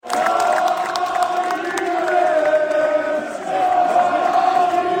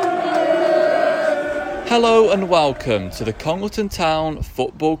Hello and welcome to the Congleton Town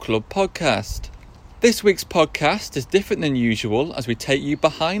Football Club podcast. This week's podcast is different than usual as we take you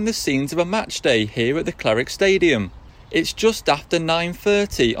behind the scenes of a match day here at the Cleric Stadium. It's just after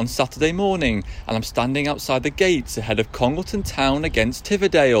 9:30 on Saturday morning and I'm standing outside the gates ahead of Congleton Town against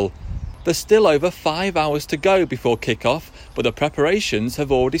Tividale. There's still over 5 hours to go before kick-off, but the preparations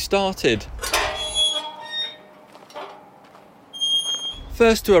have already started.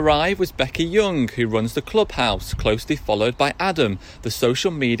 First to arrive was Becky Young, who runs the clubhouse, closely followed by Adam, the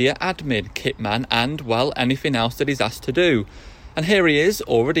social media admin, kitman and, well, anything else that he's asked to do. And here he is,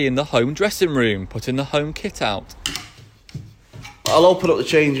 already in the home dressing room, putting the home kit out. I'll open up the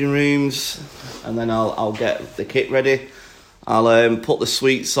changing rooms and then I'll get the kit ready. I'll put the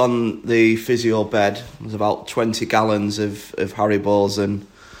sweets on the physio bed. There's about 20 gallons of Haribos and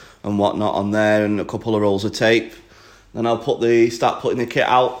whatnot on there and a couple of rolls of tape. Then I'll start putting the kit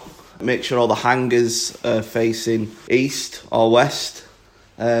out, make sure all the hangers are facing east or west,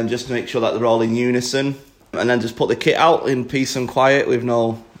 just to make sure that they're all in unison. And then just put the kit out in peace and quiet with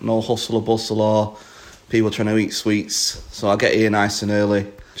no hustle or bustle or people trying to eat sweets. So I'll get here nice and early,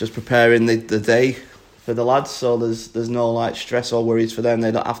 just preparing the day for the lads. So there's no stress or worries for them.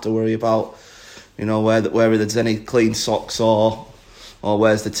 They don't have to worry about, whether there's any clean socks or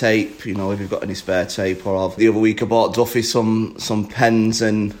where's the tape, if you've got any spare tape. Or the other week I bought Duffy some pens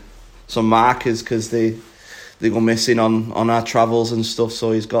and some markers because they go missing on our travels and stuff.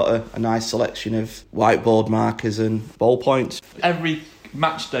 So he's got a nice selection of whiteboard markers and ballpoints. Every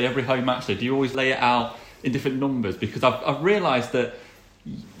match day, every home match day, do you always lay it out in different numbers? Because I've realised that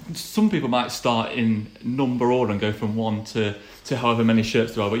some people might start in number order and go from 1 to however many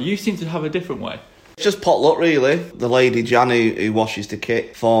shirts there are, but you seem to have a different way. It's just potluck, really. The lady, Jan, who washes the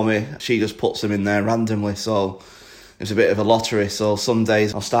kit for me, she just puts them in there randomly, so it's a bit of a lottery. So some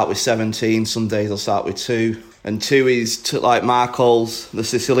days I'll start with 17, some days I'll start with 2. And 2 is like Marco's, the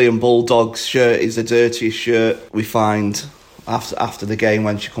Sicilian Bulldogs shirt is the dirtiest shirt we find after the game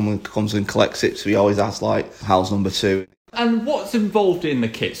when she comes and collects it. So we always ask, how's number 2? And what's involved in the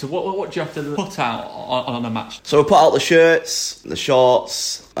kit? So what do you have to put out on a match? So we'll put out the shirts, the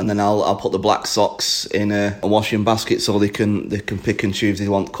shorts, and then I'll put the black socks in a washing basket so they can pick and choose if they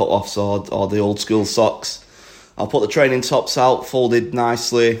want cut-offs or the old school socks. I'll put the training tops out folded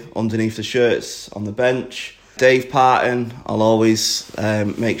nicely underneath the shirts on the bench. Dave Parton, I'll always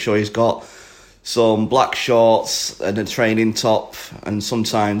make sure he's got some black shorts and a training top, and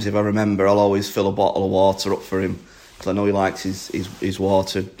sometimes, if I remember, I'll always fill a bottle of water up for him. I know he likes his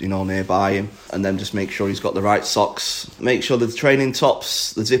water, nearby him. And then just make sure he's got the right socks. Make sure the training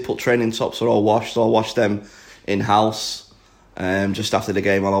tops, the zip-up training tops are all washed. So I'll wash them in-house. Just after the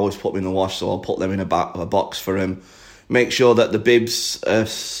game, I'll always put them in the wash, so I'll put them in a box for him. Make sure that the bibs are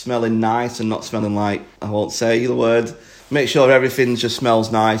smelling nice and not smelling like, I won't say the word. Make sure everything just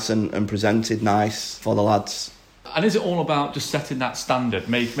smells nice and presented nice for the lads. And is it all about just setting that standard,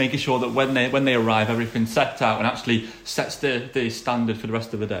 making sure that when they arrive, everything's set out and actually sets the standard for the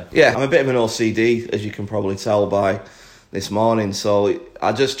rest of the day? Yeah, I'm a bit of an OCD, as you can probably tell by this morning. So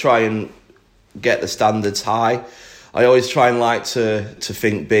I just try and get the standards high. I always try and like to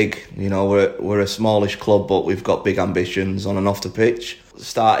think big. We're a smallish club, but we've got big ambitions on and off the pitch.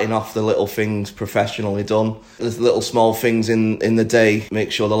 Starting off the little things professionally done. There's little small things in the day.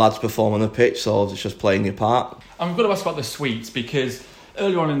 Make sure the lads perform on the pitch, so it's just playing your part. I'm going to ask about the sweets because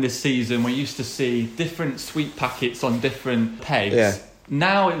earlier on in this season we used to see different sweet packets on different pegs. Yeah.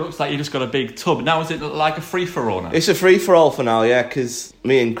 Now it looks like you just got a big tub. Now is it like a free-for-all now? It's a free-for-all for now, yeah, because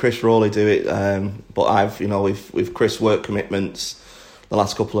me and Chris Rowley do it. But I've, with Chris' work commitments the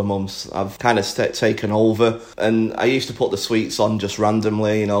last couple of months, I've kind of taken over. And I used to put the sweets on just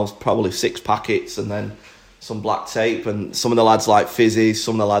randomly, probably 6 packets and then some black tape. And some of the lads like fizzies,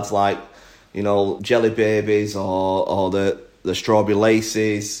 some of the lads like, jelly babies or the strawberry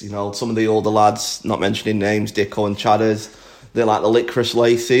laces. Some of the older lads, not mentioning names, Dicko and Chadders, they like the licorice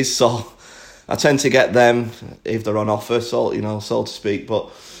laces. So I tend to get them if they're on offer, so to speak. But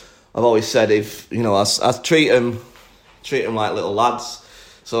I've always said I treat them like little lads.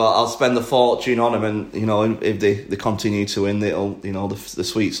 So I'll spend a fortune on them, and if they continue to win, the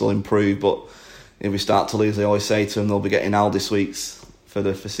sweets will improve. But if we start to lose, I always say to them they'll be getting Aldi sweets for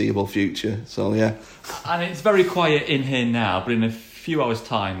the foreseeable future. So yeah. And it's very quiet in here now, but in a few hours'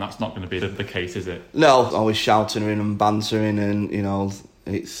 time, that's not going to be the case, is it? No, always shouting and bantering, and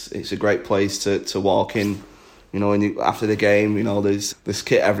it's a great place to walk in. After the game, there's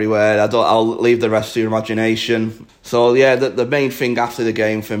kit everywhere. I'll leave the rest to your imagination. So yeah, the main thing after the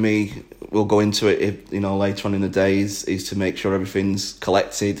game for me, we'll go into it, later on in the day, is to make sure everything's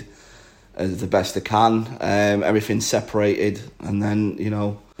collected as the best they can. Everything's separated, and then, you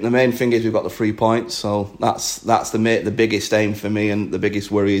know, the main thing is we've got the 3 points, so that's the biggest aim for me, and the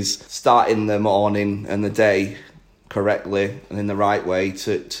biggest worry is starting the morning and the day correctly and in the right way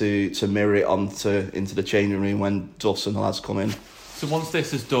to mirror it into the changing room when Dus and the lads come in. So once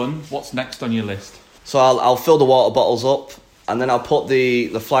this is done, what's next on your list? So I'll fill the water bottles up, and then I'll put the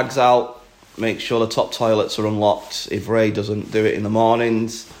flags out, make sure the top toilets are unlocked if Ray doesn't do it in the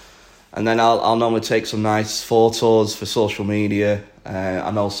mornings, and then I'll normally take some nice photos for social media. I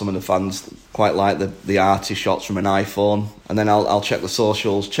know some of the fans quite like the arty shots from an iPhone, and then I'll check the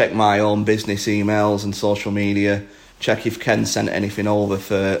socials, check my own business emails and social media, check if Ken sent anything over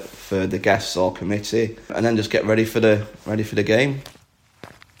for the guests or committee, and then just get ready for the game.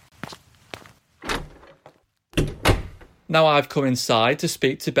 Now I've come inside to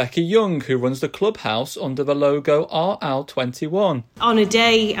speak to Becky Young, who runs the clubhouse under the logo RL21. On a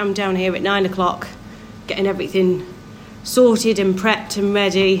day, I'm down here at 9 o'clock, getting everything sorted and prepped and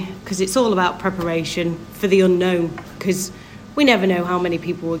ready, because it's all about preparation for the unknown, because we never know how many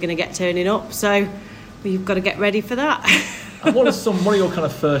people we're going to get turning up, so we've got to get ready for that. And what are your kind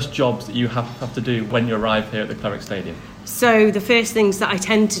of first jobs that you have to do when you arrive here at the Cleric Stadium? So the first things that I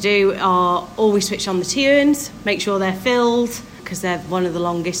tend to do are always switch on the T-urns, make sure they're filled, because they're one of the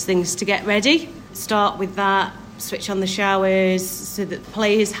longest things to get ready. Start with that, switch on the showers so that the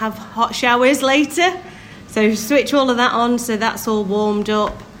players have hot showers later. So switch all of that on so that's all warmed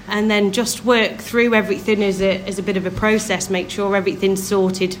up, and then just work through everything as a bit of a process, make sure everything's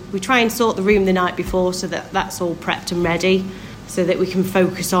sorted. We try and sort the room the night before so that that's all prepped and ready, so that we can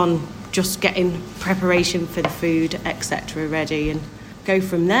focus on just getting preparation for the food, etc. ready and go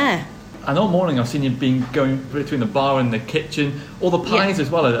from there. And all morning I've seen you going between the bar and the kitchen. All the pies as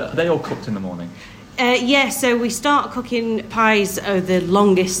well, are they all cooked in the morning? So we start cooking. Pies are the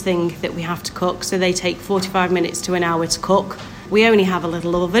longest thing that we have to cook, so they take 45 minutes to an hour to cook. We only have a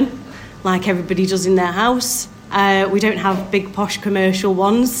little oven, like everybody does in their house. We don't have big posh commercial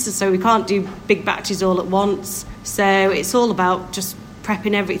ones, so we can't do big batches all at once. So it's all about just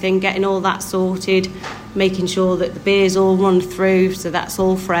prepping everything, getting all that sorted, making sure that the beer's all run through, so that's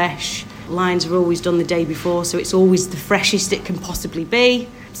all fresh. Lines are always done the day before, so it's always the freshest it can possibly be.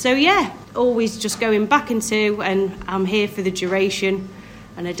 So always just going back into, and I'm here for the duration,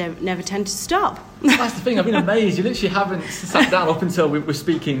 and I never tend to stop. That's the thing, I've been amazed. You literally haven't sat down up until we're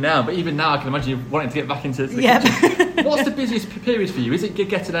speaking now, but even now I can imagine you wanting to get back into the kitchen. What's the busiest period for you? Is it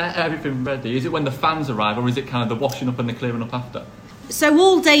getting everything ready? Is it when the fans arrive, or is it kind of the washing up and the clearing up after? So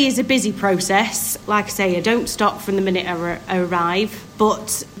all day is a busy process. Like I say, I don't stop from the minute I arrive.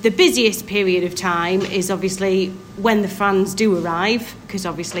 But the busiest period of time is obviously when the fans do arrive, because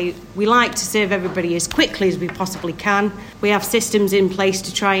obviously we like to serve everybody as quickly as we possibly can. We have systems in place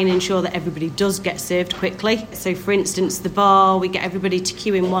to try and ensure that everybody does get served quickly. So for instance, the bar, we get everybody to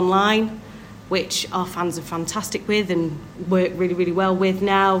queue in one line, which our fans are fantastic with and work really, really well with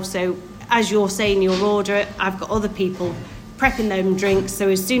now. So as you're saying your order, I've got other people prepping them drinks, so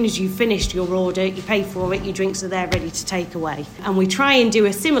as soon as you've finished your order, you pay for it, your drinks are there ready to take away. And we try and do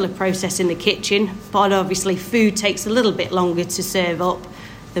a similar process in the kitchen, but obviously food takes a little bit longer to serve up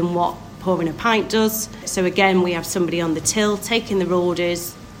than what pouring a pint does. So again, we have somebody on the till taking their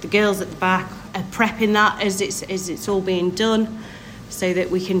orders, the girls at the back are prepping that as it's all being done, so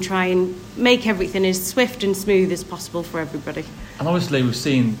that we can try and make everything as swift and smooth as possible for everybody. And obviously we've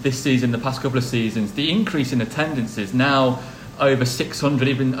seen this season, the past couple of seasons, the increase in attendances, now over 600,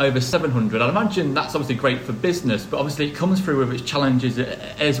 even over 700. I imagine that's obviously great for business, but obviously it comes through with its challenges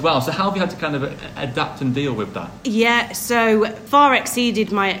as well. So how have you had to kind of adapt and deal with that? Yeah, so far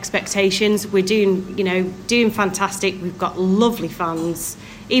exceeded my expectations. We're doing fantastic. We've got lovely fans.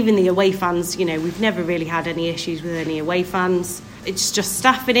 Even the away fans, we've never really had any issues with any away fans. It's just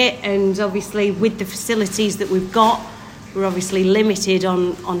staffing it, and obviously with the facilities that we've got, we're obviously limited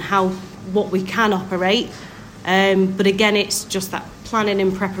on what we can operate. But again, it's just that planning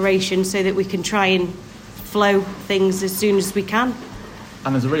and preparation so that we can try and flow things as soon as we can.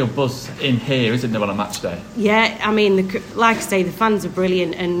 And there's a real buzz in here, isn't there, on a match day? Yeah, I mean, like I say, the fans are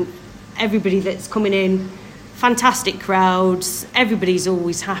brilliant, and everybody that's coming in, fantastic crowds, everybody's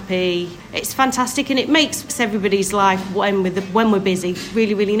always happy. It's fantastic, and it makes everybody's life when we're busy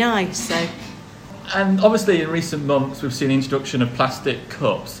really, really nice. So. And obviously in recent months we've seen the introduction of plastic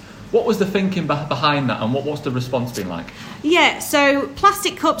cups. What was the thinking behind that, and what's the response been like? Yeah, so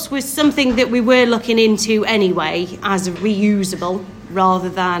plastic cups was something that we were looking into anyway as a reusable rather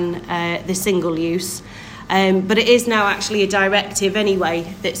than the single use. But it is now actually a directive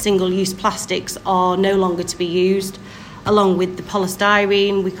anyway that single-use plastics are no longer to be used. along with the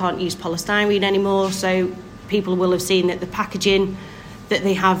polystyrene. We can't use polystyrene anymore, so people will have seen that the packaging that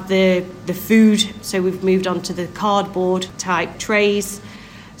they have the food, so we've moved on to the cardboard type trays.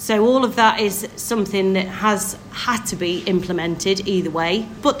 So all of that is something that has had to be implemented either way.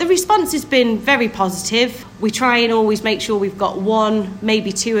 But the response has been very positive. We try and always make sure we've got one,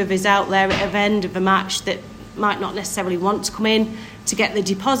 maybe two of us out there at the end of a match that might not necessarily want to come in to get the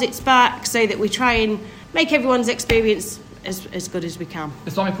deposits back, so that we try and make everyone's experience as good as we can.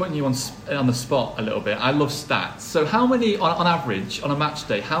 It's like putting you on the spot a little bit. I love stats. So how many, on average, on a match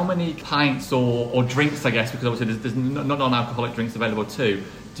day, how many pints or drinks, I guess, because obviously there's non-alcoholic drinks available too,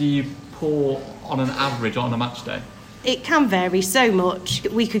 do you pour on an average on a match day? It can vary so much.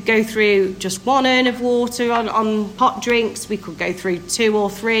 We could go through just 1 urn of water on hot drinks. We could go through 2 or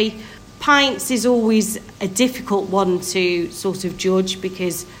 3. Pints is always a difficult one to sort of judge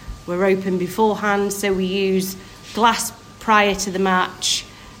because we're open beforehand, so we use glass prior to the match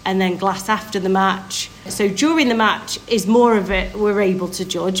and then glass after the match. So during the match is more of it we're able to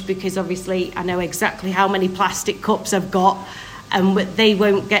judge, because obviously I know exactly how many plastic cups I've got, and they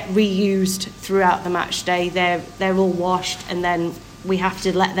won't get reused throughout the match day. They're all washed, and then we have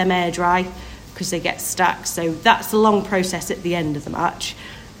to let them air dry because they get stacked. So that's a long process at the end of the match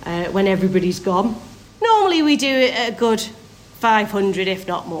when everybody's gone. Normally we do it at a good 500, if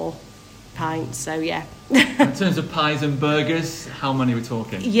not more, pints. So yeah. In terms of pies and burgers, how many are we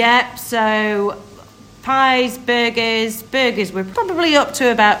talking? Yep. So pies, burgers we're probably up to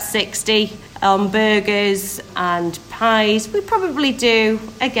about 60. On burgers and pies, we probably do,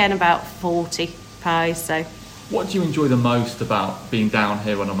 again, about 40 pies. So, what do you enjoy the most about being down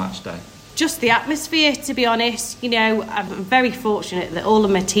here on a match day? Just the atmosphere, to be honest. You know, I'm very fortunate that all of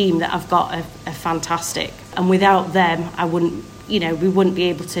my team that I've got are fantastic. And without them, we wouldn't be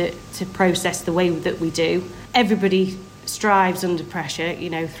able to process the way that we do. Everybody strives under pressure,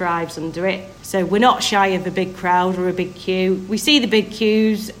 thrives under it. So we're not shy of a big crowd or a big queue. We see the big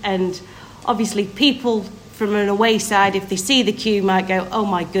queues, and obviously people from an away side, if they see the queue, might go, oh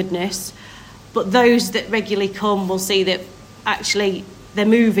my goodness. But those that regularly come will see that actually they're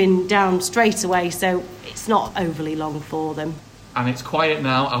moving down straight away, so it's not overly long for them. And it's quiet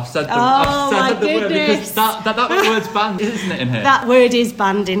now. I've said the goodness. word, because that word's banned, isn't it, in here? That word is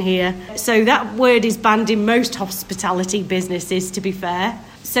banned in here. So that word is banned in most hospitality businesses, to be fair.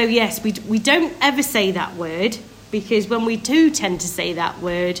 So yes, we don't ever say that word, because when we do tend to say that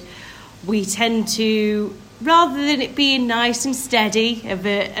word, we tend to, rather than it being nice and steady, of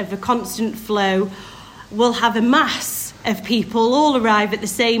a constant flow, we'll have a mass of people all arrive at the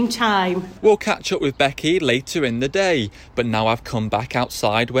same time. We'll catch up with Becky later in the day, but now I've come back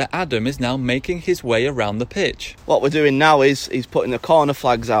outside where Adam is now making his way around the pitch. What we're doing now is he's putting the corner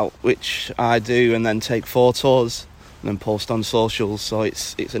flags out, which I do, and then take photos and then post on socials. So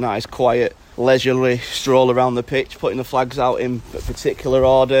it's a nice, quiet, leisurely stroll around the pitch, putting the flags out in a particular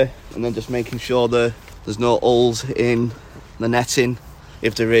order, and then just making sure there's no holes in the netting.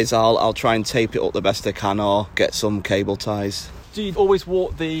 If there is, I'll try and tape it up the best I can, or get some cable ties. Do you always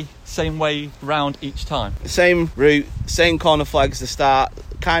walk the same way round each time? Same route, same corner flags to start,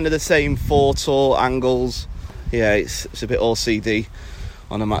 kind of the same photo angles. Yeah, it's a bit OCD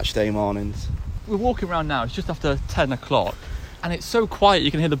on a match day mornings. We're walking around now, it's just after 10 o'clock, and it's so quiet, you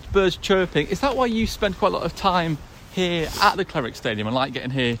can hear the birds chirping. Is that why you spend quite a lot of time here at the Cleric Stadium and like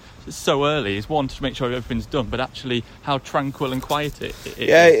getting here so early? Is one, to make sure everything's done, but actually how tranquil and quiet it is.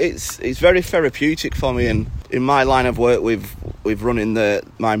 Yeah, it's very therapeutic for me, and in my line of work with running the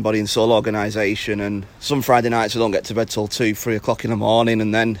Mind, Body and Soul organisation, and some Friday nights I don't get to bed till 2-3 o'clock in the morning,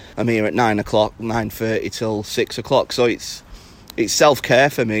 and then I'm here at 9 o'clock, 9:30 till 6 o'clock, so it's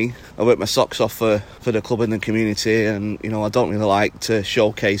self-care for me. I work my socks off for the club and the community, and I don't really like to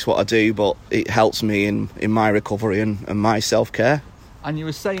showcase what I do, but it helps me in my recovery and my self-care. And you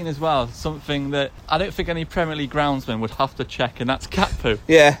were saying as well something that I don't think any Premier League groundsman would have to check, and that's cat poo.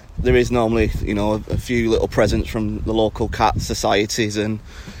 Yeah, there is normally a few little presents from the local cat societies, and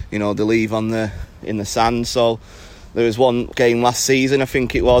they leave in the sand. So there was one game last season, I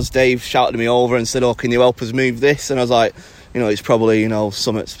think it was, Dave shouted me over and said, oh, can you help us move this? And I was like, it's probably,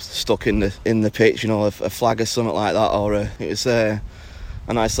 something stuck in the pitch, a flag or something like that, or it was a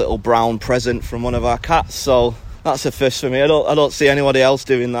nice little brown present from one of our cats. So that's a first for me. I don't see anybody else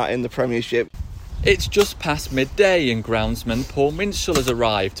doing that in the Premiership. It's just past midday and groundsman Paul Minshall has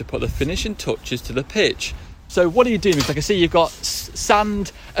arrived to put the finishing touches to the pitch. So what are you doing? Because I can see you've got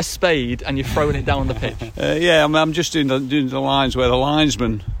sand, a spade, and you're throwing it down the pitch. I'm just doing the lines where the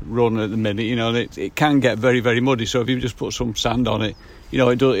linesmen run at the minute. It can get very, very muddy. So if you just put some sand on it,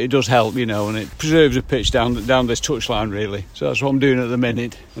 it does help, and it preserves the pitch down this touchline really. So that's what I'm doing at the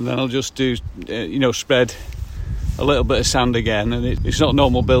minute, and then I'll just do spread a little bit of sand again, and it's not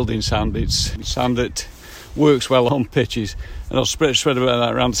normal building sand, it's sand that works well on pitches, and I'll spread about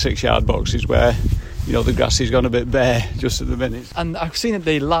that around the 6-yard boxes where the grass has gone a bit bare just at the minute. And I've seen that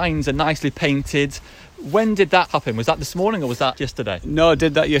the lines are nicely painted. When did that happen? Was that this morning or was that yesterday? No, I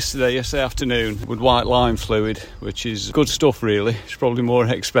did that yesterday afternoon with white lime fluid, which is good stuff really. It's probably more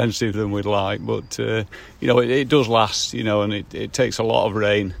expensive than we'd like, but it does last, and it takes a lot of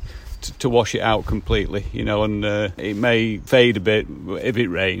rain to wash it out completely, and it may fade a bit if it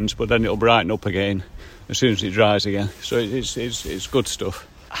rains, but then it'll brighten up again as soon as it dries again. So it's good stuff.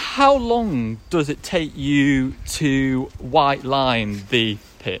 How long does it take you to white line the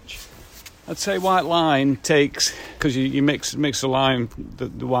pitch? I'd say white line takes, because you mix the lime,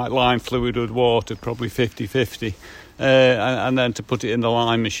 the white lime fluid with water, probably 50-50, and then to put it in the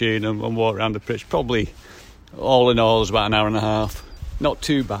lime machine and walk around the pitch, probably all in all is about an hour and a half. Not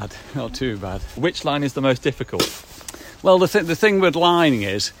too bad. Which line is the most difficult? Well, the thing with lining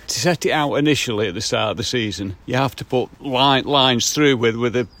is, to set it out initially at the start of the season, you have to put lines through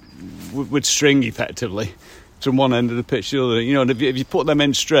with string effectively, from one end of the pitch to the other. And if you put them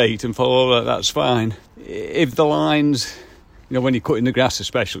in straight and follow that, that's fine. If the lines, when you're cutting the grass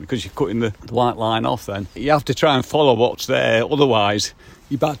especially, because you're cutting the white line off, then you have to try and follow what's there, otherwise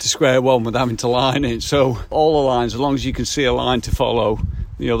you're back to square one with having to line it. So all the lines, as long as you can see a line to follow,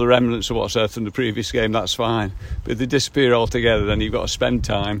 the remnants of what's there from the previous game, that's fine. But if they disappear altogether, then you've got to spend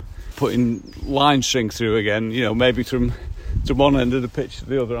time putting line string through again, maybe from one end of the pitch to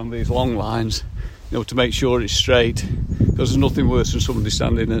the other on these long lines, to make sure it's straight, because there's nothing worse than somebody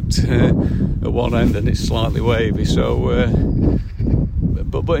standing at one end and it's slightly wavy. So,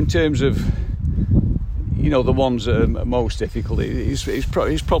 but in terms of the ones that are most difficult,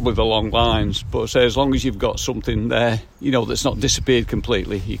 it's probably the long lines. But say as long as you've got something there, that's not disappeared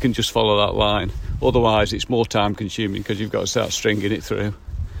completely, you can just follow that line. Otherwise, it's more time consuming because you've got to start stringing it through.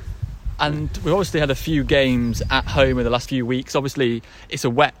 And we've obviously had a few games at home in the last few weeks. Obviously, it's a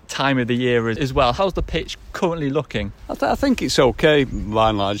wet time of the year as well. How's the pitch currently looking? I think it's okay, by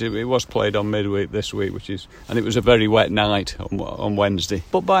and large. It was played on midweek this week, and it was a very wet night on Wednesday.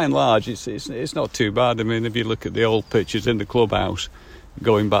 But by and large, it's not too bad. I mean, if you look at the old pitches in the clubhouse,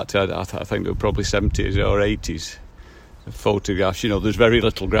 going back to, I think they were probably 70s or 80s photographs, there's very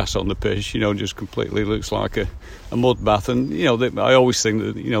little grass on the pitch, just completely looks like a mud bath. And I always think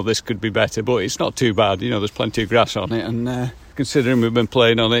that this could be better, but it's not too bad. There's plenty of grass on it, and considering we've been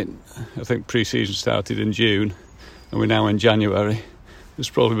playing on it, I think pre-season started in June and we're now in January, there's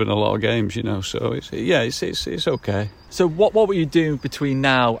probably been a lot of games, so it's okay. So what will you do between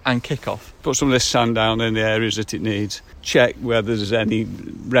now and kick-off? Put some of this sand down in the areas that it needs, check whether there's any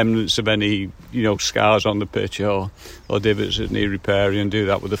remnants of any scars on the pitch or divots that need repairing, and do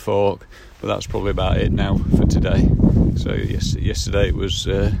that with a fork. But that's probably about it now for today. So yesterday it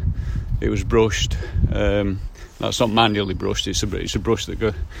was brushed. That's not manually brushed, it's a brush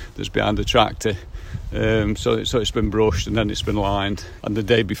that's behind the tractor. So it's been brushed and then it's been lined. And the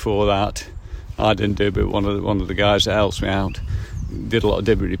day before that, I didn't do, but one of the guys that helps me out did a lot of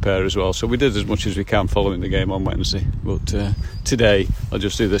divot repair as well. So we did as much as we can following the game on Wednesday. But today I'll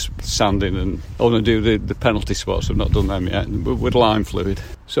just do this sanding, and I want to do the penalty spots. I've not done them yet with lime fluid.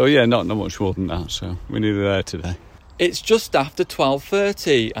 So not much more than that. So we're nearly there today. It's just after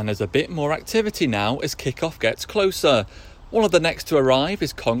 12:30 and there's a bit more activity now as kick-off gets closer. One of the next to arrive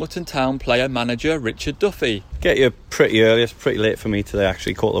is Congleton Town player-manager Richard Duffy. Get here pretty early. It's pretty late for me today,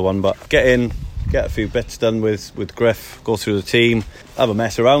 actually, 1:15, but get in, get a few bits done with Griff, go through the team, have a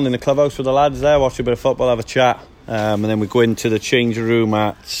mess around in the clubhouse with the lads there, watch a bit of football, have a chat, and then we go into the changing room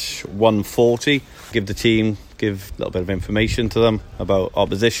at 1:40, give a little bit of information to them about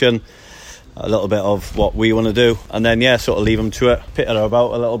opposition, a little bit of what we want to do, and then sort of leave them to it, pitter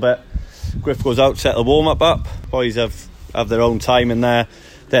about a little bit. Griff goes out, set the warm-up up, boys have their own time in there,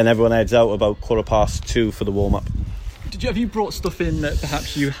 then everyone heads out about 2:15 for the warm-up. Have you brought stuff in that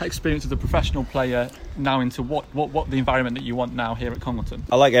perhaps you experienced as a professional player now into what the environment that you want now here at Congleton?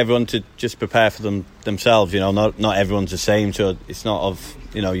 I like everyone to just prepare for themselves, not everyone's the same, so it's not of,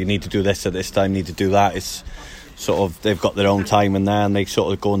 you need to do this at this time, need to do that. It's sort of, they've got their own time in there and they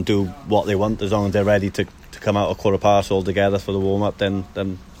sort of go and do what they want, as long as they're ready to come out at 2:15 all together for the warm-up, then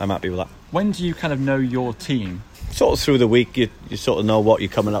I'm happy with that. When do you kind of know your team? Sort of through the week, you sort of know what you're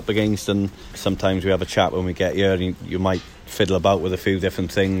coming up against, and sometimes we have a chat when we get here, and you might fiddle about with a few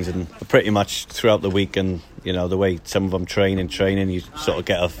different things, and pretty much throughout the week, and the way some of them training, you sort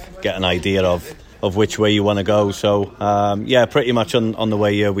of get an idea of of which way you want to go. So pretty much on the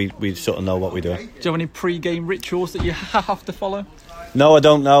way here we sort of know what we're doing. Do you have any pre-game rituals that you have to follow? No, I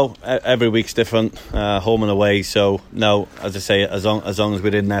don't know. Every week's different, home and away. So no, as I say, as long as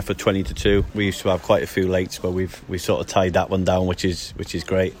we're in there for 20 to 2, we used to have quite a few lates, but we sort of tied that one down, which is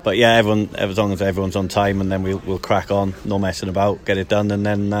great. But yeah, as long as everyone's on time, and then we'll crack on, no messing about, get it done, and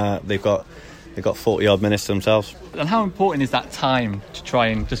then they've got 40 odd minutes to themselves. And how important is that time to try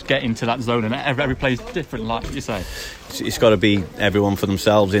and just get into that zone? And every play's different, like you say. It's got to be everyone for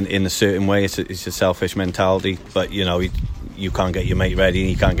themselves in a certain way. It's a selfish mentality, but you can't get your mate ready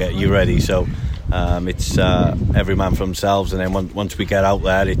and you can't get you ready, so it's every man for themselves. And then once we get out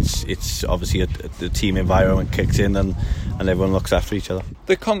there, it's obviously the team environment kicks in and everyone looks after each other.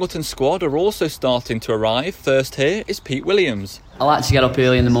 The Congleton squad are also starting to arrive. First here is Pete Williams. I like to get up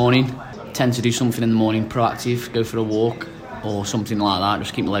early in the morning, tend to do something in the morning proactive, go for a walk or something like that,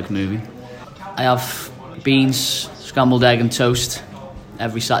 just keep my legs moving. I have beans, scrambled egg and toast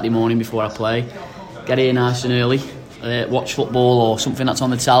every Saturday morning before I play. Get here nice and early, watch football or something that's on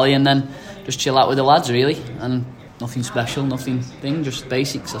the tally, and then just chill out with the lads really. And nothing special, just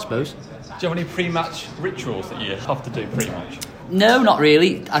basics I suppose. Do you have any pre-match rituals that you have to do pretty much? No, not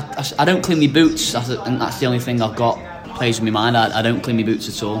really. I don't clean my boots, and that's the only thing I've got plays with my mind. I don't clean my boots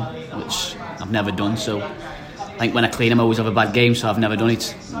at all, which I've never done, so I think when I clean them I always have a bad game, so I've never done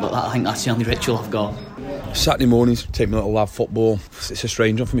it, but I think that's the only ritual I've got. Saturday mornings, take my little lad football. It's a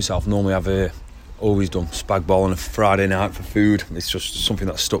strange one for myself. Normally I've always done spag bol on a Friday night for food. It's just something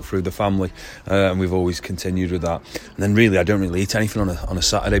that's stuck through the family, and we've always continued with that. And then really I don't really eat anything on a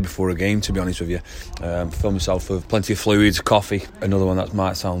Saturday before a game, to be honest with you. Fill myself with plenty of fluids, coffee. Another one that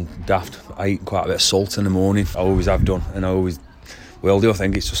might sound daft, I eat quite a bit of salt in the morning. I always have done, and I always will do. I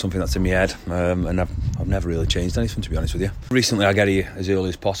think it's just something that's in my head, and I've never really changed anything, to be honest with you. Recently I get here as early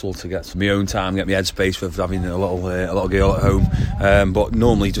as possible to get my own time, get my head space with having a little girl at home, but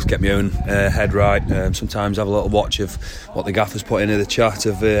normally just get my own head right. Sometimes have a little watch of what the gaffers put into the chat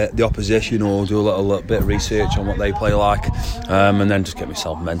of the opposition, or do a little bit of research on what they play like, and then just get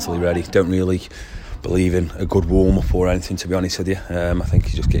myself mentally ready. Don't really believe in a good warm-up or anything, to be honest with you. I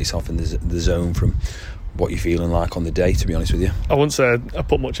think you just get yourself in the zone from what you're feeling like on the day, to be honest with you. I wouldn't say I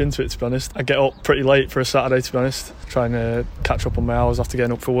put much into it, to be honest. I get up pretty late for a Saturday, to be honest, trying to catch up on my hours after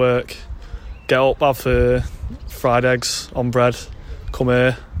getting up for work. Get up, have fried eggs on bread, come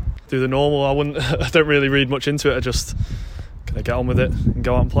here, do the normal. I don't really read much into it. I just kind of get on with it and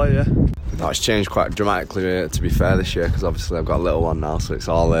go out and play, yeah. That's changed quite dramatically, to be fair, this year, because obviously I've got a little one now, so it's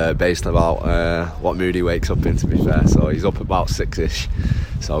all based about what mood he wakes up in, to be fair. So he's up about 6ish,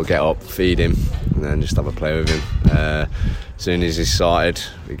 so I'll get up, feed him, and then just have a play with him. As soon as he's sorted,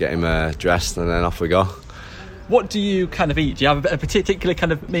 we get him dressed, and then off we go. What do you kind of eat? Do you have a particular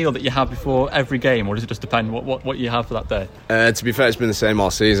kind of meal that you have before every game, or does it just depend what you have for that day? To be fair, it's been the same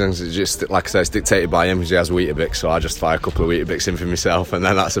all season. It's just, like I said, it's dictated by him, because he has Weetabix, so I just fire a couple of Weetabix in for myself, and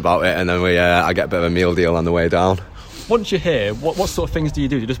then that's about it. And then I get a bit of a meal deal on the way down. Once you're here, what sort of things do you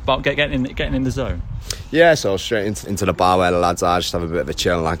do? Do you just about getting in the zone? Yeah, so straight into the bar where the lads are, just have a bit of a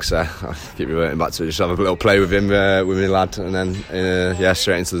chill, like I say. I keep reverting back to just have a little play with him, with my lad, and then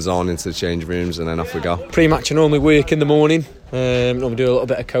straight into the zone, into the change rooms, and then off we go. Pre-match I normally work in the morning, normally do a little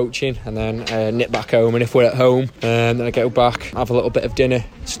bit of coaching, and then nip back home, and if we're at home, then I go back, have a little bit of dinner.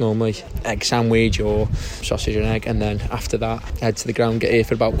 It's normally egg sandwich or sausage and egg, and then after that head to the ground, get here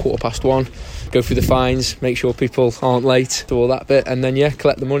for about 1:15, go through the fines, make sure people aren't late, do all that bit, and then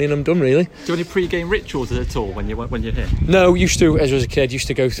collect the money and I'm done really. Do you have any pre-game rituals at all when you're here? No, used to, as I was a kid, used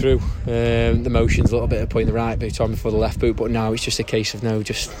to go through the motions, a little bit of putting the right boot on before the left boot, but now it's just a case of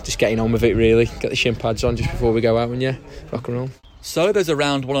just getting on with it really, get the shin pads on just before we go out and rock and roll. So there's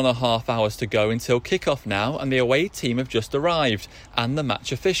around 1.5 hours to go until kick-off now, and the away team have just arrived, and the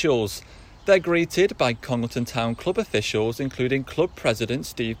match officials. They're greeted by Congleton Town Club officials, including Club President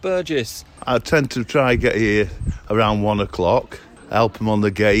Steve Burgess. I tend to try get here around 1 o'clock, help them on the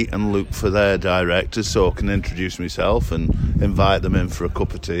gate and look for their directors so I can introduce myself and invite them in for a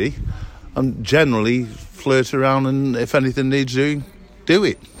cup of tea. And generally flirt around, and if anything needs doing, do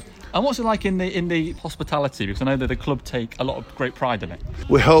it. And what's it like in the hospitality? Because I know that the club take a lot of great pride in it.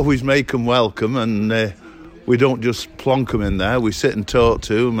 We always make them welcome, and we don't just plonk them in there. We sit and talk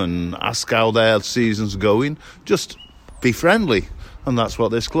to them and ask how their season's going. Just be friendly, and that's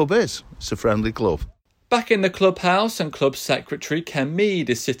what this club is. It's a friendly club. Back in the clubhouse, and club secretary Ken Mead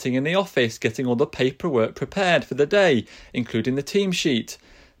is sitting in the office getting all the paperwork prepared for the day, including the team sheet.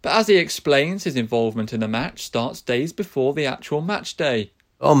 But as he explains, his involvement in the match starts days before the actual match day.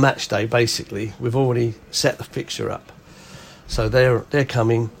 On match day, basically, we've already set the fixture up. So they're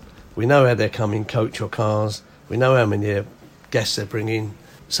coming, We know how they're coming, coach or cars. We know how many guests they're bringing.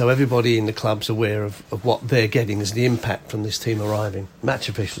 So everybody in the club's aware of what they're getting as the impact from this team arriving. Match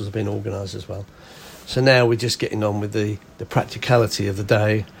officials have been organised as well. So now we're just getting on with the practicality of the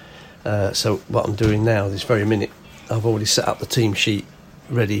day. So what I'm doing now, this very minute, I've already set up the team sheet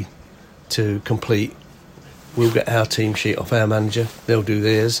ready to complete. We'll get our team sheet off our manager. They'll do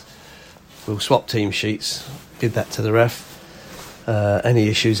theirs. We'll swap team sheets, give that to the ref. Any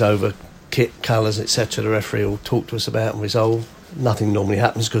issues over kit, colours, etc., the referee will talk to us about and resolve. Nothing normally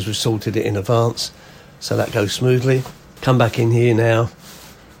happens because we've sorted it in advance, so that goes smoothly. Come back in here now,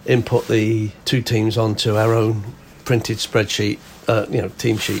 input the two teams onto our own printed spreadsheet,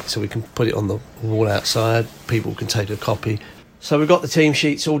 team sheet, so we can put it on the wall outside. People can take a copy. So we've got the team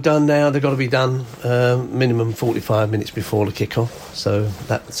sheets all done now. They've got to be done minimum 45 minutes before the kick-off, so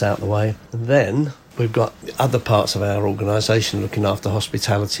that's out the way. And then we've got other parts of our organisation looking after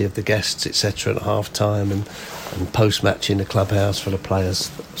hospitality of the guests, etc., at half-time and post-match in the clubhouse for the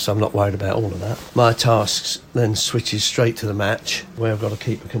players, so I'm not worried about all of that. My tasks then switches straight to the match, where I've got to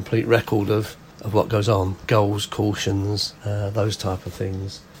keep a complete record of what goes on, goals, cautions, those type of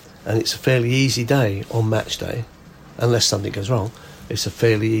things. And it's a fairly easy day on match day, unless something goes wrong. It's a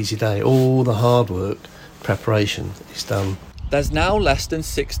fairly easy day. All the hard work, preparation is done. There's now less than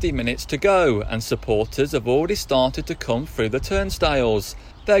 60 minutes to go, and supporters have already started to come through the turnstiles.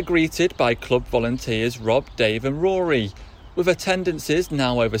 They're greeted by club volunteers Rob, Dave and Rory. With attendances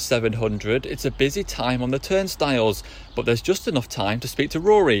now over 700, it's a busy time on the turnstiles, but there's just enough time to speak to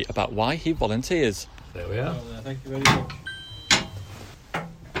Rory about why he volunteers. There we are. Thank you very much.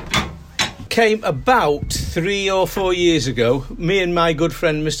 Came about 3 or 4 years ago. Me and my good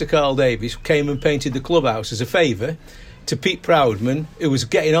friend Mr. Carl Davies came and painted the clubhouse as a favour to Pete Proudman, who was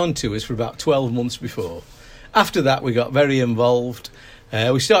getting on to us for about 12 months before. After that, we got very involved.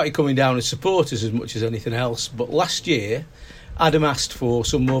 We started coming down as supporters as much as anything else, but last year Adam asked for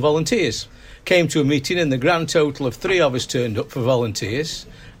some more volunteers. Came to a meeting and the grand total of 3 of us turned up for volunteers,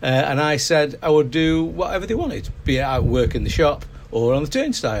 and I said I would do whatever they wanted, be it out work in the shop or on the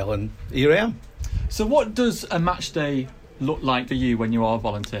turnstile, and here I am. So what does a match day look like for you when you are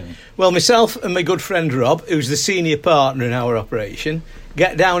volunteering? Well, myself and my good friend Rob, who's the senior partner in our operation,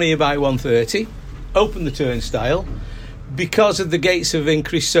 get down here by 1:30, open the turnstile. Because of the gates have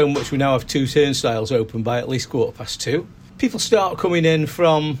increased so much, we now have 2 turnstiles open by at least 2:15. People start coming in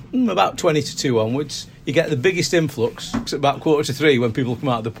from about 20 to 2 onwards. You get the biggest influx at about 2:45 when people come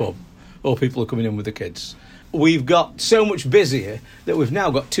out of the pub or people are coming in with the kids. We've got so much busier that we've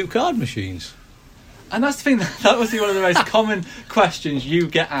now got 2 card machines. And that's the thing, that was one of the most common questions you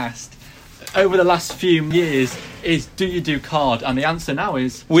get asked over the last few years is, do you do card? And the answer now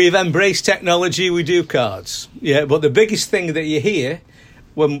is... We've embraced technology, we do cards. Yeah, but the biggest thing that you hear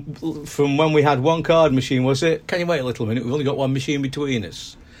from when we had 1 card machine was it, can you wait a little minute, we've only got 1 machine between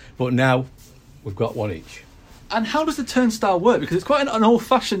us. But now we've got 1 each. And how does the turnstile work? Because it's quite an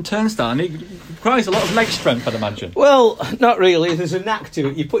old-fashioned turnstile and it requires a lot of leg strength, I'd imagine. Well, not really. There's a knack to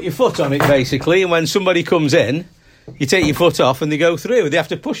it. You put your foot on it, basically, and when somebody comes in, you take your foot off and they go through. They have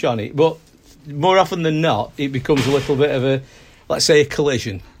to push on it. But more often than not, it becomes a little bit of a, let's say, a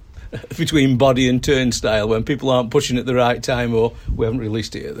collision between body and turnstile when people aren't pushing at the right time or we haven't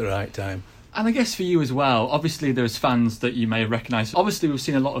released it at the right time. And I guess for you as well, obviously there's fans that you may recognise. Obviously we've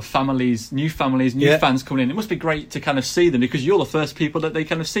seen a lot of families, new fans coming in. It must be great to kind of see them because you're the first people that they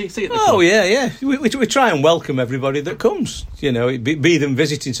kind of see at the club. Oh, yeah. We try and welcome everybody that comes. You know, be them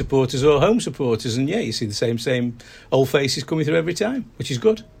visiting supporters or home supporters. And, yeah, you see the same old faces coming through every time, which is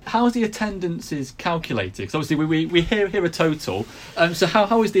good. How is the attendance calculated? Because obviously we hear a total. So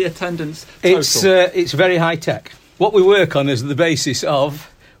how is the attendance total? It's very high tech. What we work on is the basis of...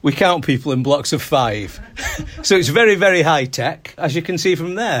 We count people in blocks of 5. So it's very, very high tech, as you can see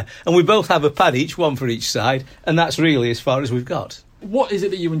from there. And we both have a pad each, 1 for each side, and that's really as far as we've got. What is it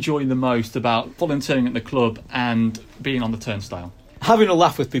that you enjoy the most about volunteering at the club and being on the turnstile? Having a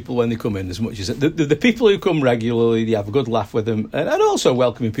laugh with people when they come in as much as... The people who come regularly, you have a good laugh with them, and also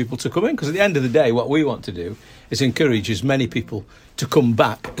welcoming people to come in, because at the end of the day, what we want to do is encourage as many people to come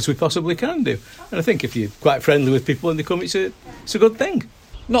back as we possibly can do. And I think if you're quite friendly with people when they come, it's a good thing.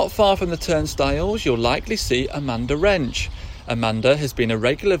 Not far from the turnstiles, you'll likely see Amanda Wrench. Amanda has been a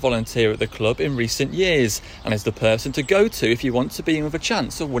regular volunteer at the club in recent years and is the person to go to if you want to be in with a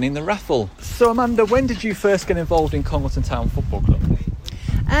chance of winning the raffle. So Amanda, when did you first get involved in Congleton Town Football Club?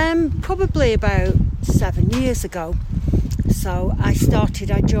 Probably about 7 years ago. So I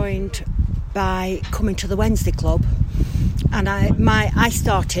joined by coming to the Wednesday club, and I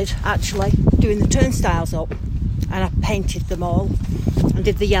started actually doing the turnstiles up, and I painted them all. and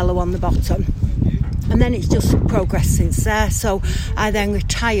did the yellow on the bottom. And then it's just progressed since there. So I then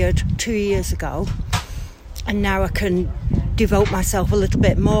retired 2 years ago, and now I can devote myself a little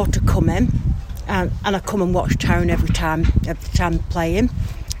bit more to coming, and I come and watch Town every time playing,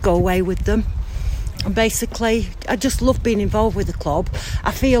 go away with them. And basically, I just love being involved with the club.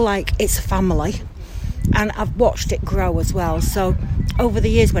 I feel like it's a family, and I've watched it grow as well. So over the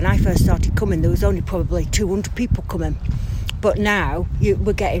years when I first started coming, there was only probably 200 people coming. But now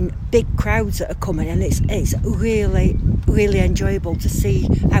we're getting big crowds that are coming, and it's really, really enjoyable to see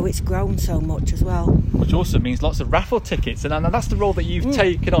how it's grown so much as well. Which also means lots of raffle tickets, and that's the role that you've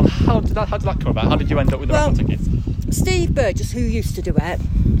taken on. How did that come about? How did you end up with the raffle tickets? Steve Burgess, who used to do it,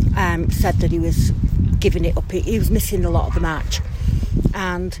 said that he was giving it up. He was missing a lot of the match,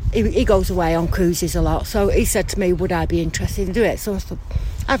 and he goes away on cruises a lot. So he said to me, would I be interested in doing it? So I thought,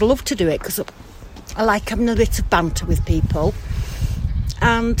 I'd love to do it, because I like having a bit of banter with people,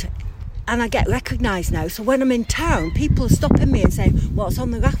 and I get recognised now. So when I'm in town, people are stopping me and saying, what's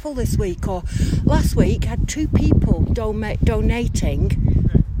on the raffle this week? Or last week I had 2 people donating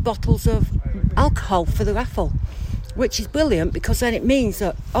bottles of alcohol for the raffle, which is brilliant, because then it means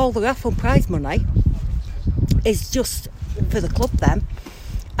that all the raffle prize money is just for the club then.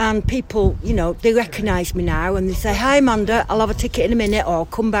 And people, they recognise me now, and they say, hi Amanda, I'll have a ticket in a minute, or I'll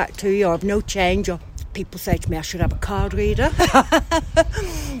come back to you, or I've no change. Or people say to me I should have a card reader.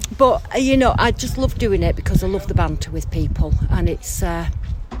 But I just love doing it because I love the banter with people, and it's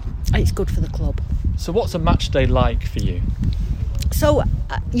good for the club. So what's a match day like for you? So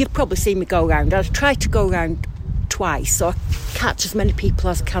you've probably seen me go around. I try to go around twice, so I catch as many people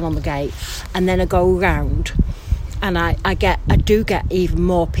as I can on the gate, and then I go around. And I do get even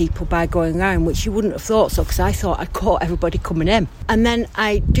more people by going around, which you wouldn't have thought so, because I thought I'd caught everybody coming in. And then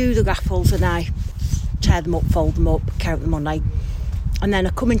I do the raffles, and I tear them up, fold them up, count the money. And then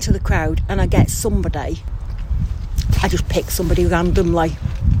I come into the crowd, and I get somebody. I just pick somebody randomly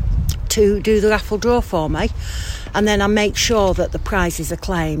to do the raffle draw for me. And then I make sure that the prizes are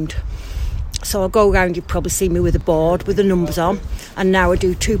claimed. So I go around, you've probably seen me with a board with the numbers on. And now I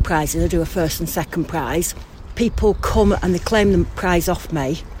do 2 prizes. I do a first and second prize. People come and they claim the prize off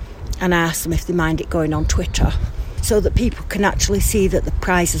me, and I ask them if they mind it going on Twitter, so that people can actually see that the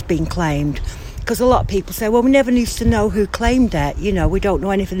prize has been claimed. Because a lot of people say, well, we never used to know who claimed it, we don't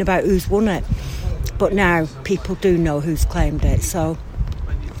know anything about who's won it. But now people do know who's claimed it, so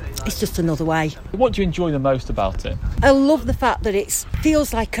it's just another way. What do you enjoy the most about it? I love the fact that it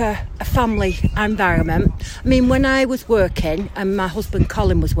feels like a family environment. I mean, when I was working and my husband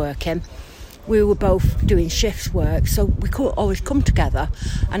Colin was working, we were both doing shifts work, so we couldn't always come together,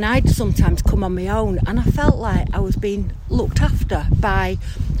 and I'd sometimes come on my own, and I felt like I was being looked after by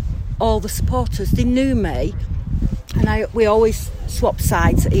all the supporters. They knew me, and we always swapped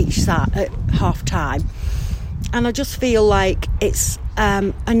sides at each side at half time, and I just feel like it's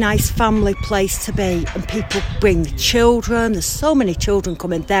a nice family place to be, and people bring the children. There's so many children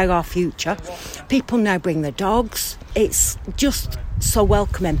coming, they're our future. People now bring their dogs. It's just so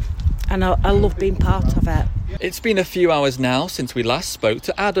welcoming, and I love being part of it. It's been a few hours now since we last spoke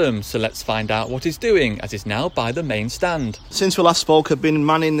to Adam, so let's find out what he's doing, as he's now by the main stand. Since we last spoke, I've been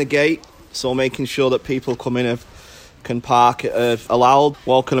manning the gate, so making sure that people coming in can park allowed,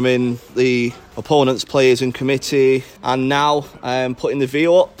 welcoming the opponents, players and committee, and now putting the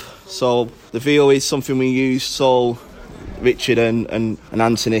VO up. So the VO is something we use so Richard and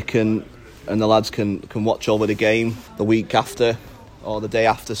Anthony and the lads can watch over the game the week after, or the day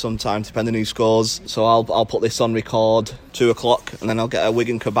after sometimes, depending who scores. So I'll put this on record 2:00, and then I'll get a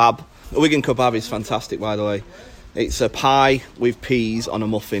Wigan kebab. The Wigan kebab is fantastic, by the way. It's a pie with peas on a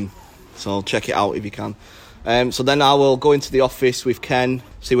muffin, so check it out if you can. So then I will go into the office with Ken,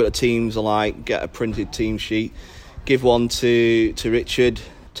 see what the teams are like, get a printed team sheet, give one to Richard,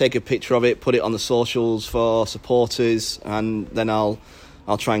 take a picture of it, put it on the socials for supporters, and then I'll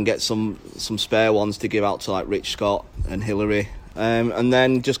try and get some spare ones to give out to like Rich Scott and Hillary. And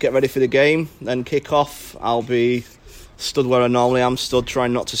then just get ready for the game, then kick off. I'll be stood where I normally am stood,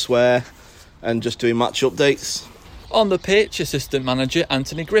 trying not to swear, and just doing match updates. On the pitch, assistant manager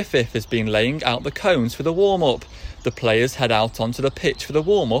Anthony Griffith has been laying out the cones for the warm-up. The players head out onto the pitch for the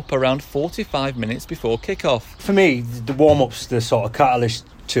warm-up around 45 minutes before kick-off. For me, the warm-up's the sort of catalyst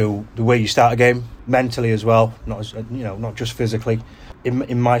to the way you start a game, mentally as well, not just physically.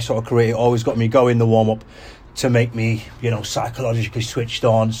 In my sort of career, it always got me going, the warm-up, to make me, psychologically switched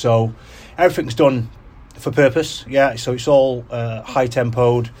on. So everything's done For purpose, yeah. So it's all high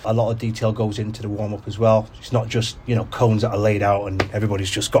tempoed. A lot of detail goes into the warm up as well. It's not just cones that are laid out and everybody's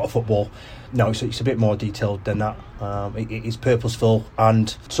just got a football. No, it's a bit more detailed than that. It is purposeful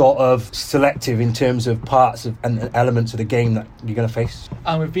and sort of selective in terms of parts and elements of the game that you're going to face.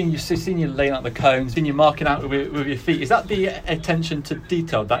 And we've seen you laying out the cones, seen you marking out with your feet. Is that the attention to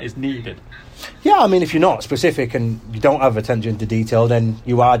detail that is needed? Yeah, I mean, if you're not specific and you don't have attention to detail, then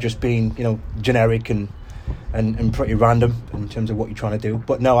you are just being, generic and pretty random in terms of what you're trying to do.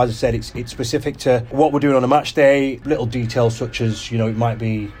 But no, as I said, it's specific to what we're doing on a match day. Little details such as, it might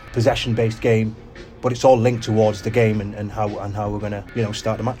be possession-based game, but it's all linked towards the game and how we're going to,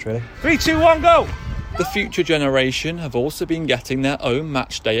 start the match, really. 3, 2, 1, go! The future generation have also been getting their own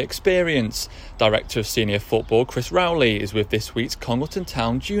matchday experience. Director of Senior Football Chris Rowley is with this week's Congleton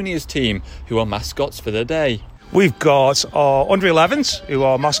Town Juniors team, who are mascots for the day. We've got our under 11s who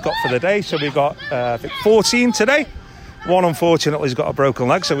are mascot for the day. So we've got 14 today. One unfortunately has got a broken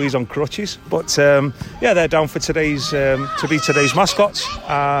leg, so he's on crutches. But they're down for today's to be today's mascots,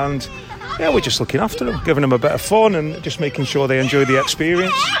 and we're just looking after them, giving them a bit of fun and just making sure they enjoy the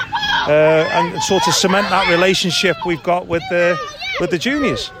experience and sort of cement that relationship we've got with the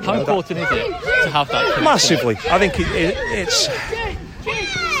juniors. How important is it to have that connection? Massively. I think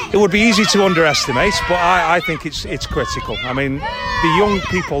it would be easy to underestimate, but I think it's critical. I mean, the young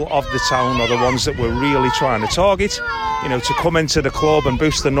people of the town are the ones that we're really trying to target, to come into the club and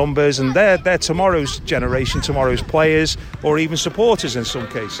boost the numbers, and they're tomorrow's generation, tomorrow's players, or even supporters in some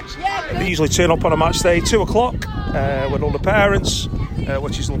cases. They usually turn up on a match day 2:00 with all the parents,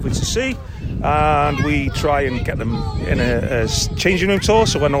 which is lovely to see. And we try and get them in a changing room tour,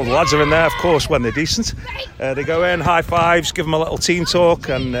 so when all the lads are in there, of course, when they're decent, they go in, high fives, give them a little team talk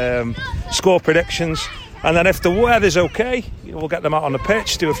and score predictions. And then if the weather's okay, we'll get them out on the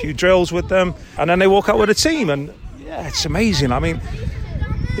pitch, do a few drills with them, and then they walk out with a team. And it's amazing. I mean,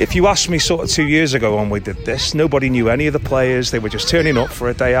 if you asked me sort of 2 years ago when we did this, nobody knew any of the players. They were just turning up for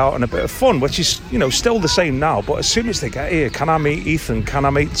a day out and a bit of fun, which is, still the same now. But as soon as they get here, can I meet Ethan? Can I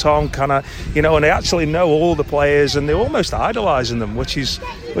meet Tom? Can I, and they actually know all the players and they're almost idolising them, which is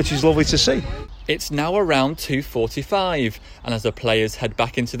lovely to see. It's now around 2:45, and as the players head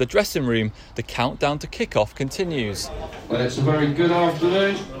back into the dressing room, the countdown to kick-off continues. Well, it's a very good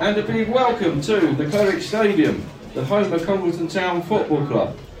afternoon and a big welcome to the Cleric Stadium, the home of Congleton Town Football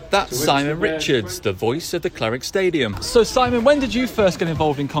Club. That's Simon Richards, the voice of the Cleric Stadium. So Simon, when did you first get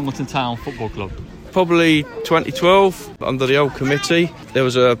involved in Congleton Town Football Club? Probably 2012, under the old committee. There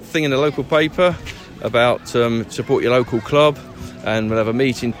was a thing in the local paper about support your local club, and we'll have a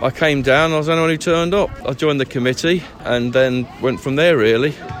meeting. I came down, I was the only one who turned up. I joined the committee and then went from there,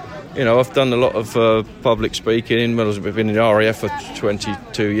 really. I've done a lot of public speaking. I've been in the RAF for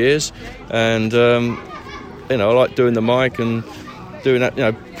 22 years, and I like doing the mic and doing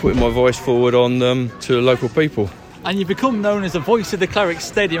that, putting my voice forward on to local people. And you've become known as the voice of the Cleric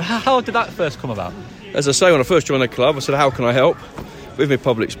Stadium. How did that first come about? As I say, when I first joined the club, I said, how can I help? With my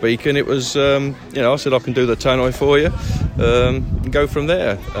public speaking, it was, I said, I can do the tannoy for you, and go from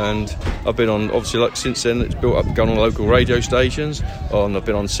there. And I've been on, obviously, since then, it's built up, gone on local radio stations. I've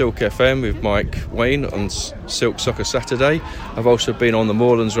been on Silk FM with Mike Wayne on Silk Soccer Saturday. I've also been on the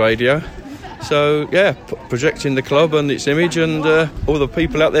Moorlands radio. So, projecting the club and its image, and all the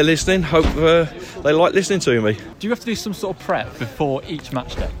people out there listening, hope they like listening to me. Do you have to do some sort of prep before each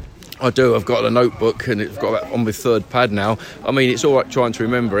match day? I do. I've got a notebook and it's got on my third pad now. I mean, it's all right trying to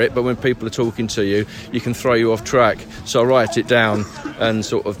remember it, but when people are talking to you, you can throw you off track. So I write it down and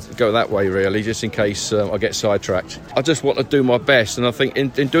sort of go that way, really, just in case I get sidetracked. I just want to do my best, and I think in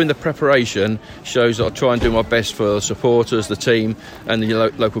doing the preparation shows that I try and do my best for the supporters, the team and the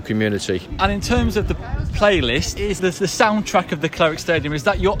local community. And in terms of the playlist, is the soundtrack of the Cleric Stadium, is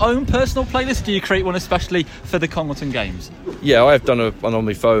that your own personal playlist, or do you create one especially for the Congleton games? Yeah, I have done one on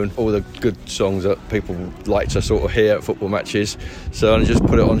my phone, all the good songs that people like to sort of hear at football matches, so I just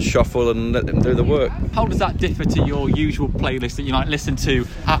put it on shuffle and let them do the work. How does that differ to your usual playlist that you might listen to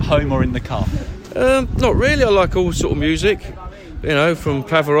at home or in the car? Not really. I like all sort of music, from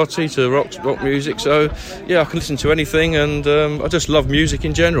Pavarotti to rock music, so I can listen to anything, and I just love music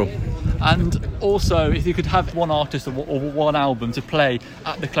in general. And also, if you could have one artist or one album to play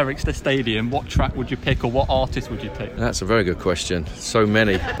at the Cleric Stadium, what track would you pick, or what artist would you pick? That's a very good question. So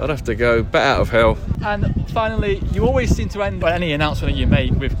many. I'd have to go Bat Out of Hell. And finally, you always seem to end any announcement that you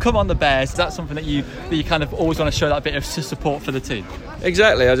make with "Come on the Bears." Is that something that you kind of always want to show that bit of support for the team?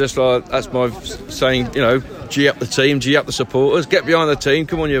 Exactly. I just like, that's my saying, G up the team, G up the supporters, get behind the team,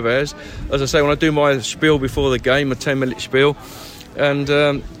 come on you Bears. As I say, when I do my spiel before the game, a 10-minute spiel, and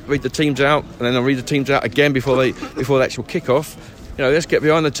read the teams out, and then I'll read the teams out again before the actual kick-off. You know, let's get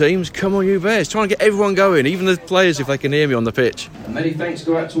behind the teams. Come on, you Bears. Try and get everyone going, even the players, if they can hear me on the pitch. And many thanks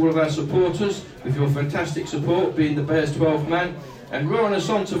go out to all of our supporters with your fantastic support, being the Bears 12th man and rowing us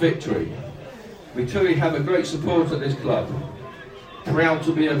on to victory. We truly have a great support at this club. Proud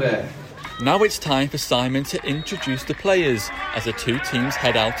to be a Bear. Now it's time for Simon to introduce the players as the two teams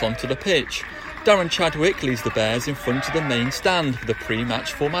head out onto the pitch. Darren Chadwick leads the Bears in front of the main stand for the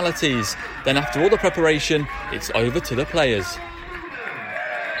pre-match formalities. Then after all the preparation, it's over to the players.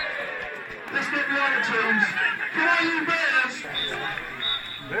 Let's get behind the teams. Come on, you Bears!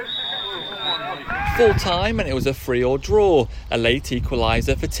 Full time, and it was a 3-3 draw, a late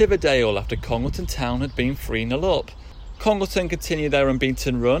equaliser for Tividale after Congleton Town had been 3-0 up. Congleton continue their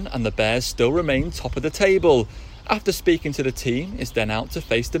unbeaten run, and the Bears still remain top of the table. After speaking to the team, it's then out to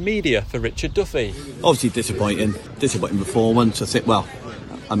face the media for Richard Duffy. Obviously disappointing performance. I think,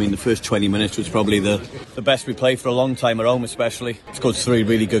 the first 20 minutes was probably the best we played for a long time at home, especially. Scored 3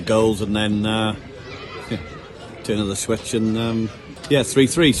 really good goals, and then turn of the switch and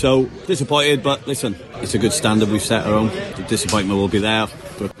 3-3. So disappointed, but listen, it's a good standard we've set our own. The disappointment will be there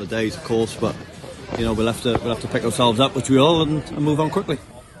for a couple of days, of course, but we'll have to pick ourselves up, which we will, and move on quickly.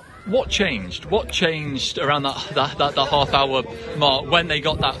 What changed? What changed around that half-hour mark when they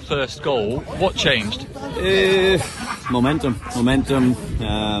got that first goal? What changed? Momentum.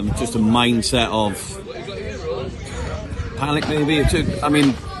 Just a mindset of panic, maybe.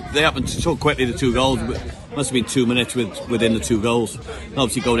 They happened so quickly, the 2 goals. Must have been 2 minutes within the 2 goals.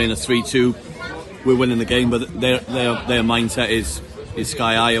 Obviously, going in at 3-2, we're winning the game, but their mindset is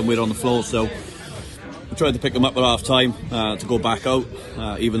sky high, and we're on the floor. So we tried to pick them up at half time to go back out,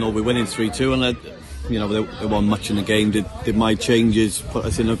 even though we're winning 3-2, and they won much in the game. Did my changes put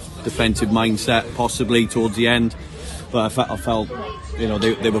us in a defensive mindset possibly towards the end? But I felt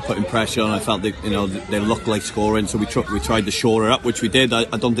they were putting pressure, and I felt they looked like scoring. So we tried to shore it up, which we did. I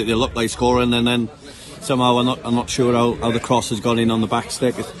don't think they looked like scoring, and then somehow I'm not sure how the cross has gone in on the back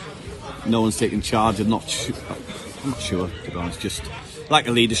stick. No one's taking charge. I'm not sure, to be honest. Just lack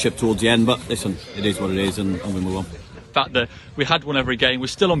of leadership towards the end, but listen, it is what it is, and we move on. The fact that we had won every game, we're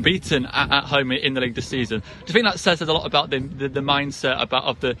still unbeaten at home in the league this season. Do you think that says a lot about the mindset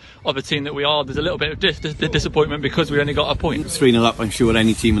of the team that we are? There's a little bit of disappointment because we only got a point. 3-0 up, I'm sure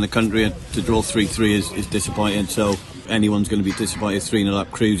any team in the country to draw 3-3 is disappointing. So anyone's going to be disappointed. 3-0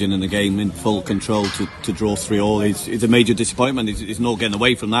 up, cruising in the game in full control to draw 3-3 is a major disappointment. There's no getting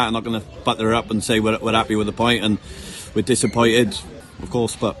away from that. I'm not going to butter up and say we're happy with the point and we're disappointed, of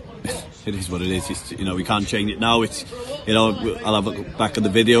course, but it is what it is. We can't change it now. I'll have a look back at the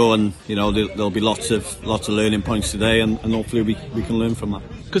video, and there'll be lots of learning points today, and hopefully we can learn from that.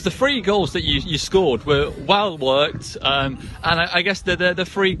 Because the 3 goals that you scored were well worked, and I guess they're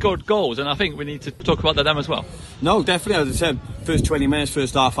 3 good goals, and I think we need to talk about them as well. No, definitely. As I said, first 20 minutes,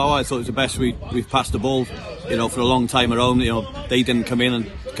 first half hour, I thought it was the best we've passed the ball. For a long time at home. They didn't come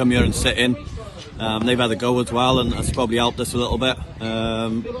here and sit in. They've had a go as well, and that's probably helped us a little bit.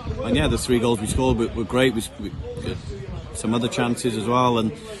 The 3 goals we scored were great. We got some other chances as well,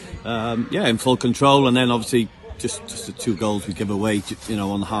 and in full control. And then obviously just the 2 goals we give away,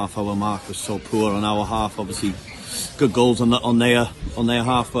 on the half-hour mark was so poor on our half. Obviously, good goals on their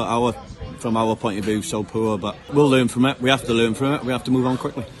half, but from our point of view, so poor. But we'll learn from it. We have to learn from it. We have to move on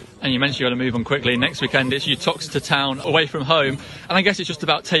quickly. And you mentioned you've got to move on quickly. Next weekend it's Uttoxeter Town away from home, and I guess it's just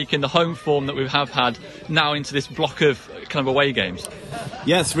about taking the home form that we have had now into this block of kind of away games.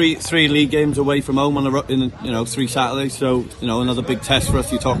 Yeah, three league games away from home in 3 Saturdays. So another big test for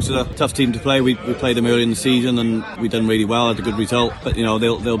us. Uttoxeter, tough team to play. We played them early in the season and we done really well. Had a good result, but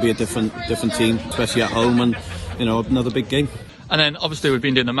they'll be a different team, especially at home, and another big game. And then obviously we've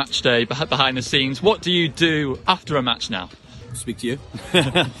been doing the match day behind the scenes. What do you do after a match now? Speak to you.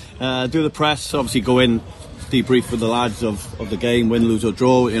 Do the press, obviously go in, debrief with the lads of the game, win, lose or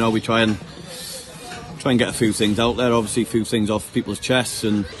draw. We try and get a few things out there, obviously a few things off people's chests,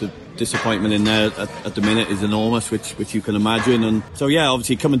 and the disappointment in there at the minute is enormous, which you can imagine. And so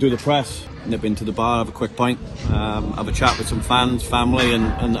obviously come and do the press, nip into the bar, have a quick pint, have a chat with some fans, family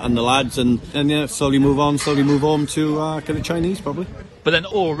and the lads, and slowly move home to get a Chinese probably. But then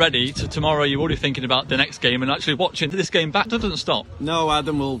already tomorrow you're already thinking about the next game, and actually watching this game back doesn't stop. No,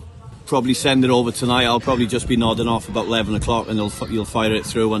 Adam will probably send it over tonight. I'll probably just be nodding off about 11 o'clock, and you'll fire it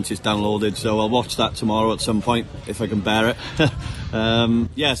through once it's downloaded. So I'll watch that tomorrow at some point if I can bear it.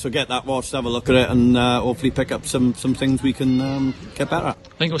 So get that watched, have a look at it, and hopefully pick up some things we can get better at.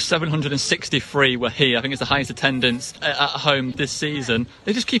 I think it was 763 were here. I think it's the highest attendance at home this season.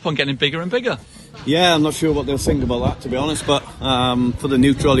 They just keep on getting bigger and bigger. Yeah, I'm not sure what they'll think about that, to be honest. But for the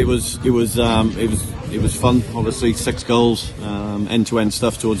neutral, it was fun. Obviously, 6 goals, end-to-end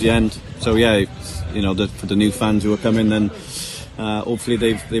stuff towards the end. So yeah, for the new fans who are coming, then hopefully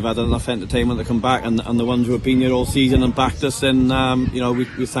they've had enough entertainment to come back, and the ones who have been here all season and backed us, then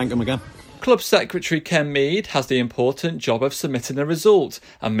we thank them again. Club Secretary Ken Mead has the important job of submitting a result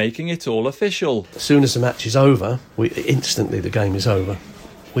and making it all official. As soon as the match is over, instantly the game is over.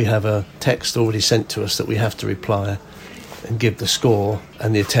 We have a text already sent to us that we have to reply and give the score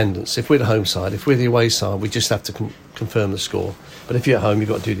and the attendance. If we're the home side, if we're the away side, we just have to confirm the score. But if you're at home, you've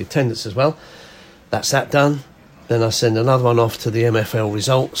got to do the attendance as well. That's that done. Then I send another one off to the MFL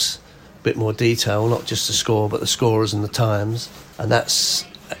results, a bit more detail, not just the score, but the scorers and the times. And that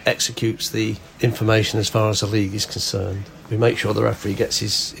executes the information as far as the league is concerned. We make sure the referee gets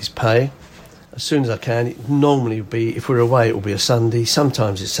his pay as soon as I can. It normally would be, if we're away, it will be a Sunday.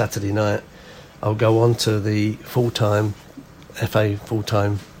 Sometimes it's Saturday night. I'll go on to the FA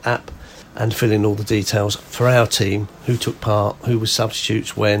full-time app and fill in all the details for our team, who took part, who was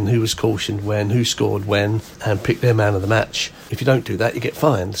substitutes when, who was cautioned when, who scored when, and pick their man of the match. If you don't do that, you get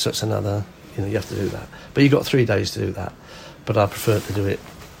fined, so it's another, you have to do that. But you've got 3 days to do that. But I prefer to do it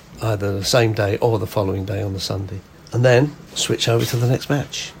either the same day or the following day on the Sunday. And then switch over to the next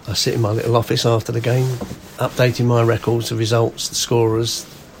match. I sit in my little office after the game, updating my records, the results, the scorers,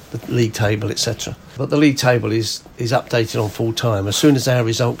 the league table, etc. But the league table is updated on full time. As soon as our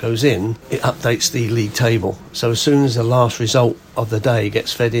result goes in, it updates the league table. So as soon as the last result of the day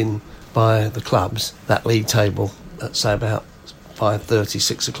gets fed in by the clubs, that league table at say about 5:30,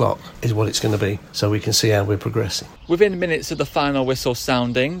 6 o'clock is what it's going to be, so we can see how we're progressing. Within minutes of the final whistle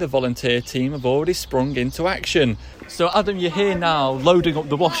sounding, the volunteer team have already sprung into action. So Adam, you're here now loading up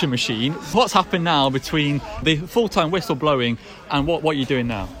the washing machine. What's happened now between the full-time whistle blowing and what you're doing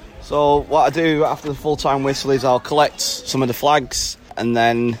now? So what I do after the full-time whistle is I'll collect some of the flags, and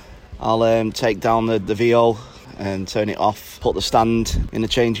then I'll take down the VO and turn it off, put the stand in the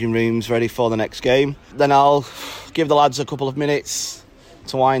changing rooms ready for the next game. Then I'll give the lads a couple of minutes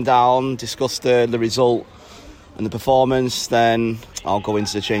to wind down, discuss the result and the performance. Then I'll go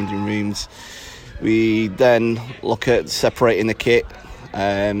into the changing rooms. We then look at separating the kit,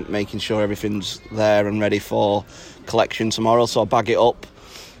 making sure everything's there and ready for collection tomorrow. So I'll bag it up.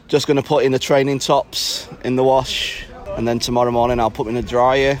 Just going to put in the training tops in the wash, and then tomorrow morning I'll put them in the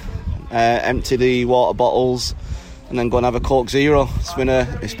dryer, empty the water bottles, and then go and have a Coke Zero. It's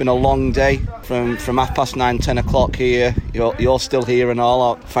been a long day from 9:30, 10 o'clock here. You're still here and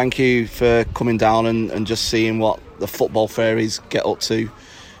all. Thank you for coming down and just seeing what the football fairies get up to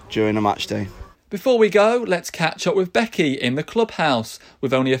during a match day. Before we go, let's catch up with Becky in the clubhouse.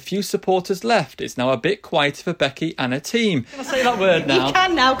 With only a few supporters left, it's now a bit quieter for Becky and her team. Can I say that word now? You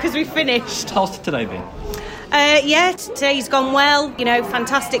can now, because we've finished. How's today been? Today's gone well.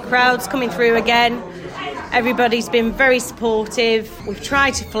 Fantastic crowds coming through again. Everybody's been very supportive. We've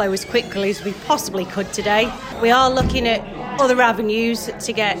tried to flow as quickly as we possibly could today. We are looking at other avenues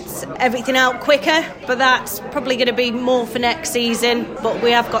to get everything out quicker, but that's probably going to be more for next season. But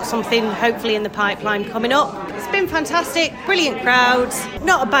we have got something hopefully in the pipeline coming up. It's been fantastic, brilliant crowds.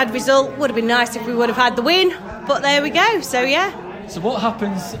 Not a bad result. Would have been nice if we would have had the win, but there we go. So yeah. So what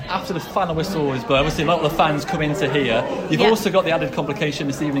happens after the final whistle is blown? Obviously a lot of the fans come into here. You've also got the added complication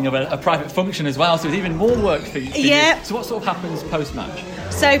this evening of a private function as well, so it's even more work for you. Yeah. So what sort of happens post-match?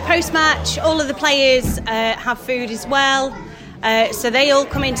 So post-match, all of the players have food as well. So they all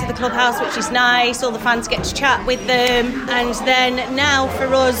come into the clubhouse, which is nice. All the fans get to chat with them. And then now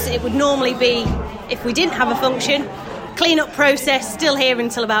for us, it would normally be, if we didn't have a function, clean-up process still here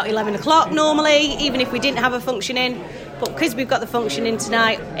until about 11 o'clock normally, even if we didn't have a function in. But because we've got the function in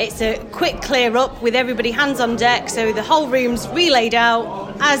tonight, it's a quick clear up with everybody hands on deck. So the whole room's relayed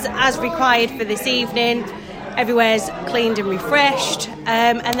out as required for this evening. Everywhere's cleaned and refreshed.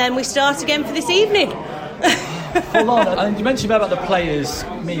 And then we start again for this evening. Hold on, and you mentioned about the players'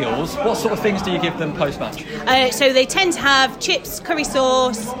 meals. What sort of things do you give them post-match? So they tend to have chips, curry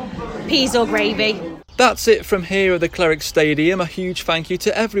sauce, peas or gravy. That's it from here at the Cleric Stadium. A huge thank you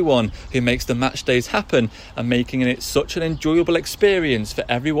to everyone who makes the match days happen and making it such an enjoyable experience for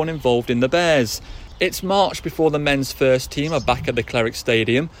everyone involved in the Bears. It's March before the men's first team are back at the Cleric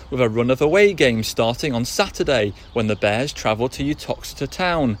Stadium with a run of away games starting on Saturday when the Bears travel to Uttoxeter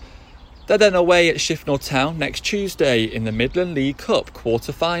Town. They're then away at Shifnal Town next Tuesday in the Midland League Cup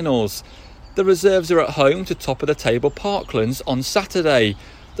quarter-finals. The reserves are at home to top of the table Parklands on Saturday.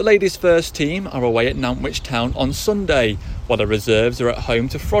 The ladies' first team are away at Nantwich Town on Sunday, while the reserves are at home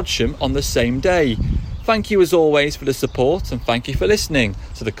to Frodsham on the same day. Thank you as always for the support, and thank you for listening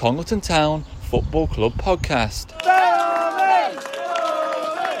to the Congleton Town Football Club podcast.